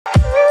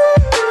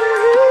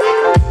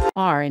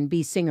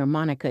R&B singer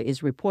Monica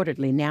is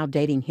reportedly now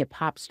dating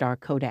hip-hop star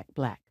Kodak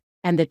Black,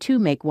 and the two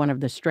make one of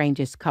the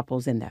strangest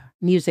couples in the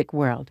music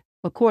world.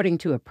 According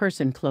to a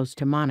person close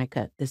to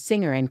Monica, the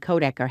singer and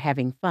Kodak are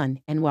having fun,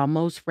 and while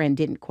most friends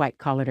didn't quite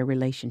call it a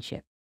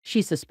relationship,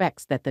 she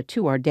suspects that the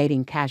two are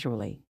dating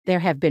casually. There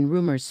have been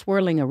rumors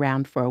swirling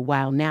around for a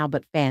while now,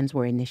 but fans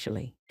were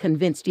initially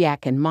convinced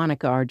Yak and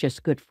Monica are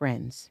just good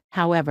friends.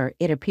 However,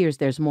 it appears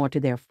there's more to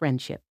their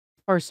friendship.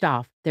 First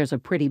off, there's a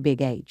pretty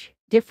big age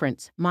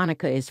difference.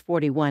 Monica is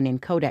 41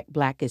 and Kodak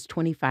Black is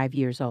 25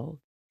 years old.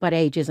 But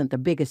age isn't the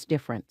biggest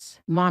difference.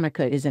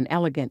 Monica is an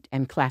elegant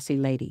and classy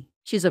lady.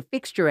 She's a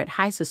fixture at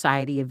high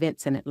society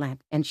events in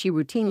Atlanta, and she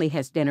routinely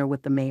has dinner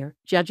with the mayor,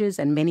 judges,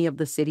 and many of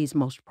the city's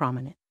most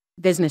prominent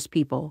business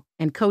people,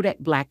 and Kodak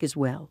Black as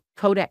well.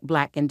 Kodak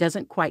Black and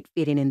doesn't quite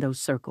fit in those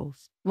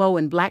circles. Mo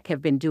and Black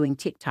have been doing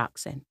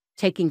TikToks and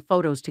taking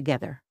photos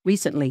together.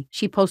 Recently,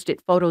 she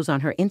posted photos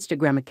on her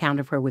Instagram account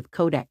of her with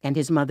Kodak and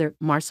his mother,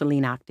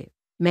 Marceline Octave.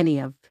 Many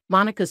of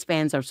Monica's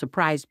fans are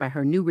surprised by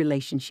her new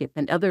relationship,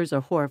 and others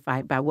are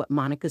horrified by what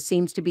Monica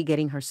seems to be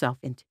getting herself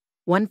into.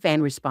 One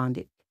fan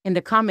responded, in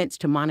the comments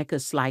to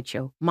Monica's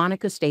slideshow,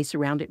 Monica stays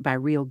surrounded by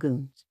real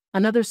goons.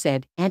 Another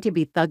said, Auntie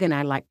be thuggin',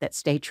 I like that,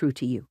 stay true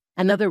to you.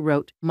 Another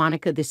wrote,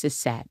 Monica, this is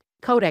sad.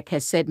 Kodak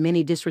has said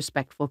many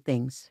disrespectful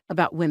things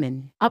about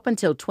women. Up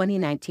until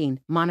 2019,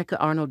 Monica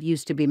Arnold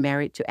used to be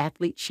married to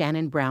athlete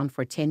Shannon Brown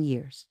for 10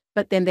 years.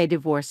 But then they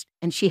divorced,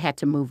 and she had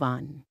to move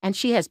on. And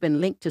she has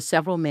been linked to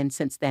several men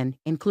since then,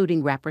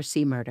 including rapper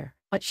C. Murder.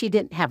 But she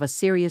didn't have a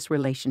serious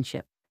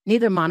relationship.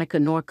 Neither Monica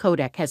nor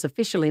Kodak has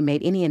officially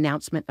made any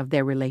announcement of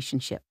their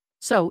relationship.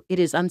 So, it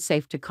is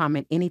unsafe to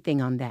comment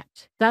anything on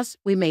that. Thus,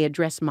 we may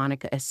address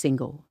Monica as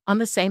single. On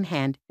the same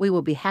hand, we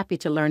will be happy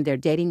to learn their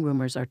dating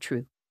rumors are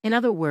true. In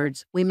other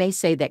words, we may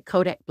say that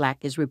Kodak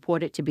Black is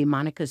reported to be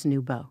Monica's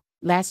new beau.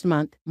 Last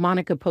month,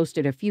 Monica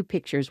posted a few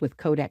pictures with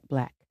Kodak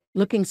Black.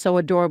 Looking so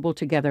adorable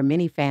together,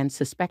 many fans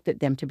suspected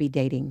them to be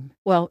dating.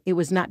 Well, it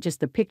was not just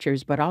the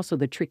pictures, but also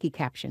the tricky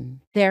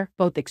caption. There,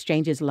 both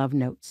exchanges love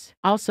notes.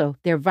 Also,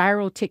 their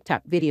viral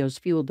TikTok videos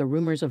fueled the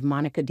rumors of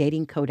Monica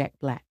dating Kodak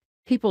Black.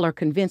 People are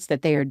convinced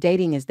that they are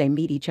dating as they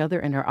meet each other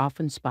and are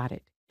often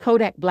spotted.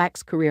 Kodak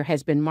Black's career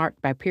has been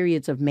marked by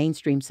periods of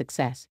mainstream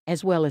success,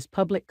 as well as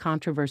public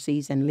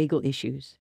controversies and legal issues.